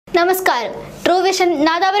നമസ്കാരം. True vision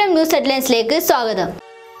നദാപുരം news ഹെഡ്ലൈൻസിലേക്ക് സ്വാഗതം.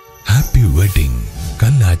 Happy wedding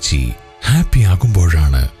Kallachi. Happy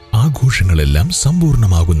ആകുമ്പോഴാണ് ആഘോഷങ്ങളെല്ലാം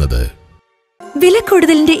സമ്പൂർണ്ണമാകുന്നത്.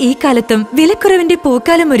 വിലക്കൂടുതലിന്റെ ഈ കാലത്തും വിലക്കുറവിന്റെ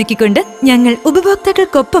പൂക്കാലം ഒരുക്കിക്കൊണ്ട് ഞങ്ങൾ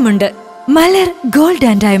ഉപഭോക്താക്കൾക്കൊപ്പമുണ്ട്. മലർ gold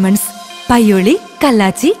and diamonds, Payyoli,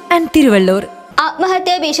 Kallachi and Thiruvallur.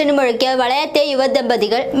 ആത്മഹത്യാ ഭീഷണി മുഴക്കിയ വളയത്തെ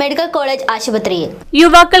യുവദമ്പതികൾ മെഡിക്കൽ കോളേജ് ആശുപത്രിയിൽ.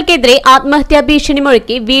 യുവാക്കൾക്കെതിരെ ആത്മഹത്യാ ഭീഷണി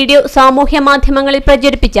മുഴക്കി വീഡിയോ സാമൂഹ്യ മാധ്യമങ്ങളിൽ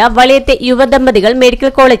പ്രചരിപ്പിച്ച വളയത്തെ യുവദമ്പതികൾ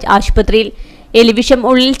മെഡിക്കൽ കോളേജ് ആശുപത്രിയിൽ. എലിവിഷം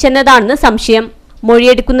ഉള്ളിൽ ചെന്നതാണെന്ന് സംശയം.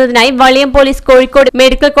 മൊഴിയെടുക്കുന്നതിനായി വളയം പോലീസ് കോഴിക്കോട്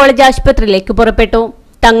മെഡിക്കൽ കോളേജ് ആശുപത്രിയിലേക്ക് പുറപ്പെട്ടു.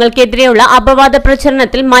 തങ്ങൾക്കെതിരെയുള്ള അപവാദ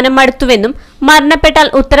പ്രചരണത്തിൽ മനം മടുത്തുവെന്നും മരണപ്പെട്ടാൽ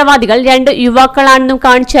ഉത്തരവാദികൾ 2 യുവാക്കളാണെന്നും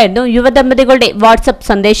കാണിച്ചായിരുന്നു യുവദമ്പതികളുടെ വാട്സ്ആപ്പ്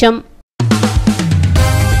സന്ദേശം.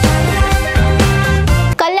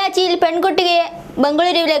 കല്ലാച്ചിയിൽ പെൺകുട്ടിയെ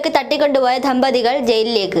ബംഗളൂരുവിലേക്ക് തട്ടിക്കൊണ്ടുപോയ ദമ്പതികൾ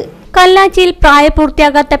ജയിലിലേക്ക്. കല്ലാച്ചിയിൽ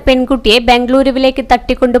പ്രായപൂർത്തിയാകാത്ത പെൺകുട്ടിയെ ബംഗളൂരുവിലേക്ക്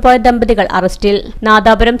തട്ടിക്കൊണ്ടുപോയ ദമ്പതികൾ അറസ്റ്റിൽ.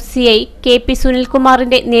 നാദാപുരം CI KP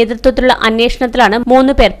സുനിൽകുമാറിന്റെ നേതൃത്വത്തിലുള്ള അന്വേഷണത്തിലാണ്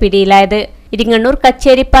 3 പേർ പിടിയിലായത്. ഇരിങ്ങണ്ണൂർ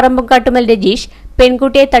കച്ചേരി പറമ്പുംകാട്ടുമൽ രജീഷ്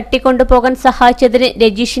പെൺകുട്ടിയെ തട്ടിക്കൊണ്ടുപോകാൻ സഹായിച്ചതിന്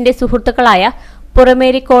രജീഷിന്റെ സുഹൃത്തുക്കളായ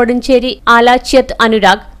പുറമേരി കോടഞ്ചേരി ആലാച്ചിയത്ത്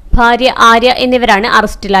അനുരാഗ്, ഭാര്യ ആര്യ എന്നിവരാണ്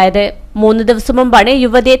അറസ്റ്റിലായത്. 3 ദിവസം മുമ്പാണ്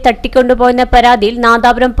യുവതിയെ തട്ടിക്കൊണ്ടുപോയെന്ന പരാതിയിൽ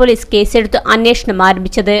നാദാപുരം പോലീസ് കേസെടുത്ത് അന്വേഷണം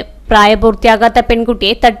ആരംഭിച്ചത്. പ്രായപൂർത്തിയാകാത്ത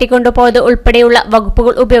പെൺകുട്ടിയെ തട്ടിക്കൊണ്ടുപോയത് ഉൾപ്പെടെയുള്ള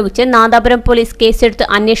വകുപ്പുകൾ ഉപയോഗിച്ച് നാദാപുരം പോലീസ് കേസെടുത്ത്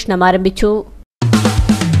അന്വേഷണം ആരംഭിച്ചു.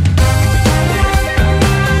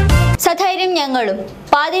 സധൈര്യം ഞങ്ങളും,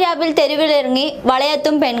 പാതിരാവിൽ തെരുവിലിറങ്ങി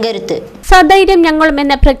വളയത്തും പെൺകരുത്ത്. സധൈര്യം ഞങ്ങളും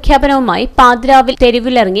എന്ന പ്രഖ്യാപനവുമായി പാതിരാവിൽ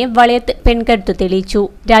തെരുവിലിറങ്ങി വളയത്ത് പെൺകരുത്ത് തെളിയിച്ചു.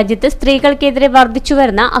 രാജ്യത്ത് സ്ത്രീകൾക്കെതിരെ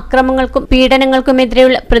വർദ്ധിച്ചുവരുന്ന അക്രമങ്ങൾക്കും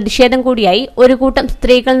പീഡനങ്ങൾക്കുമെതിരെയുള്ള പ്രതിഷേധം കൂടിയായി ഒരു കൂട്ടം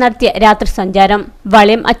സ്ത്രീകൾ നടത്തിയ രാത്രി സഞ്ചാരം.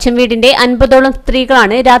 വളയം അച്ചംവീടിന്റെ 50ഓളം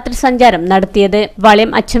സ്ത്രീകളാണ് രാത്രി സഞ്ചാരം നടത്തിയത്.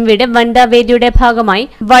 വളയം അച്ചംവീട് വനിതാ വേദിയുടെ ഭാഗമായി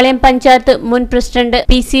വളയം പഞ്ചായത്ത് മുൻ പ്രസിഡന്റ്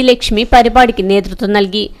PC ലക്ഷ്മി പരിപാടിക്ക് നേതൃത്വം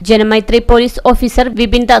നൽകി. ജനമൈത്രി പോലീസ് ഓഫീസർ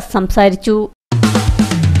വിപിൻ ദാസ് സംസാരിച്ചു.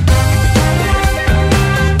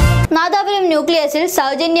 നാദാപുരം ന്യൂക്ലിയസിൽ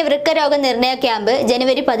സൗജന്യ വൃക്കരോഗ നിർണയ ക്യാമ്പ്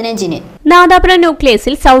ജനുവരി 15-ന്. നാദാപുരം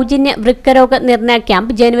ന്യൂക്ലിയസിൽ സൗജന്യ വൃക്കരോഗ നിർണയ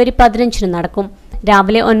ക്യാമ്പ് ജനുവരി 15-ന് നടക്കും.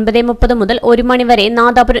 രാവിലെ 9:30 മുതൽ 1 മണി വരെ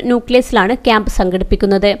നാദാപുരം ന്യൂക്ലിയസിലാണ് ക്യാമ്പ്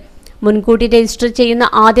സംഘടിപ്പിക്കുന്നത്. മുൻകൂട്ടി രജിസ്റ്റർ ചെയ്യുന്ന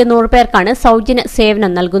ആദ്യ 100 പേർക്കാണ് സൗജന്യ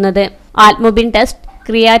സേവനം നൽകുന്നത്. ആൽമുബിൻ test,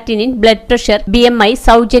 creatinine, blood pressure, BMI,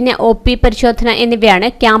 സൗജന്യ OP പരിശോധന എന്നിവയാണ്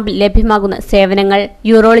ക്യാമ്പിൽ ലഭ്യമാകുന്ന സേവനങ്ങൾ.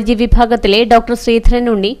 യൂറോളജി വിഭാഗത്തിലെ ഡോക്ടർ ശ്രീധരൻ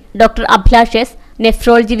ഉണ്ണി, ഡോക്ടർ അഭിലാഷ് S,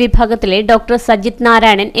 നെഫ്രോളജി വിഭാഗത്തിലെ ഡോക്ടർ സജിത്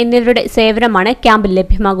നാരായണൻ എന്നിവരുടെ സേവനമാണ് ക്യാമ്പിൽ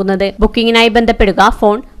ലഭ്യമാകുന്നത്. ബുക്കിംഗിനായി ബന്ധപ്പെടുക.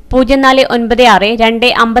 ഫോൺ 0496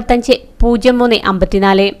 255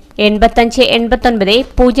 0354 8589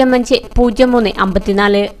 05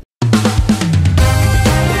 0354.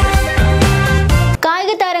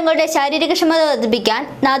 കായിക താരങ്ങളുടെ ശാരീരികക്ഷമത വർദ്ധിപ്പിക്കാൻ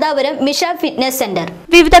നാദാപുരം മിഷ ഫിറ്റ്നസ് സെന്റർ.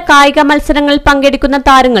 വിവിധ കായിക മത്സരങ്ങളിൽ പങ്കെടുക്കുന്ന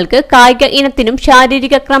താരങ്ങൾക്ക് കായിക ഇനത്തിനും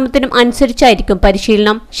ശാരീരിക ക്രമത്തിനും അനുസരിച്ചായിരിക്കും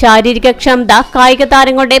പരിശീലനം. ശാരീരിക ക്ഷമത കായിക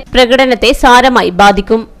താരങ്ങളുടെ പ്രകടനത്തെ സാരമായി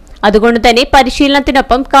ബാധിക്കും. അതുകൊണ്ട് തന്നെ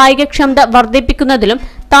പരിശീലനത്തിനൊപ്പം കായികക്ഷമത വർദ്ധിപ്പിക്കുന്നതിലും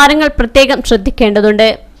താരങ്ങൾ പ്രത്യേകം ശ്രദ്ധിക്കേണ്ടതുണ്ട്.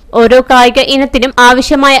 ഓരോ കായിക ഇനത്തിനും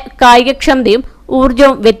ആവശ്യമായ കായികക്ഷമതയും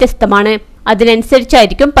ഊർജവും വ്യത്യസ്തമാണ്.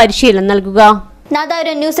 അതിനനുസരിച്ചായിരിക്കും പരിശീലനം നൽകുക.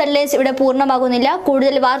 നാദാപുരം ന്യൂസ് ഹെഡ്ലൈൻസ് ഇവിടെ പൂർണ്ണമാകുന്നില്ല.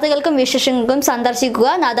 കൂടുതൽ വാർത്തകൾക്കും വിശേഷങ്ങൾക്കും സന്ദർശിക്കുക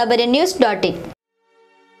nadapuramnews.in.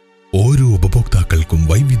 ഓരോ ഉപഭോക്താക്കൾക്കും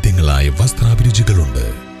വൈവിധ്യങ്ങളായ വസ്ത്രാഭിരുചികളുണ്ട്.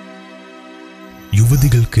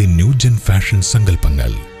 യുവതികൾക്ക് ന്യൂജൻ ഫാഷൻ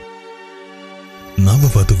സങ്കല്പങ്ങൾ,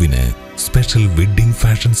 നവവധുവിന് സ്പെഷ്യൽ വെഡ്ഡിംഗ്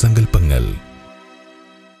ഫാഷൻ സങ്കല്പങ്ങൾ,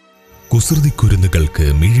 കുസൃതിക്കുരുന്നുകൾക്ക്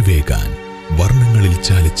മിഴിവേകാൻ വർണ്ണങ്ങളിൽ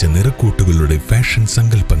ചാലിച്ച നിറക്കൂട്ടുകളുടെ ഫാഷൻ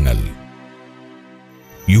സങ്കല്പങ്ങൾ,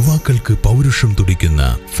 യുവാക്കൾക്ക് പൗരുഷം തുടിക്കുന്ന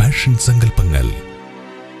ഫാഷൻ സങ്കല്പങ്ങൾ.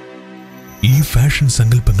 ഈ ഫാഷൻ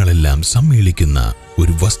സങ്കല്പങ്ങളെല്ലാം സമ്മേളിക്കുന്ന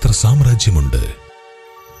ഒരു വസ്ത്ര സാമ്രാജ്യമുണ്ട്.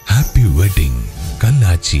 Happy wedding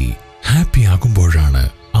Kallachi. ഹാപ്പി ആകുമ്പോഴാണ്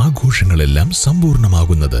ആഘോഷങ്ങളെല്ലാം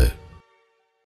സമ്പൂർണ്ണമാകുന്നത്.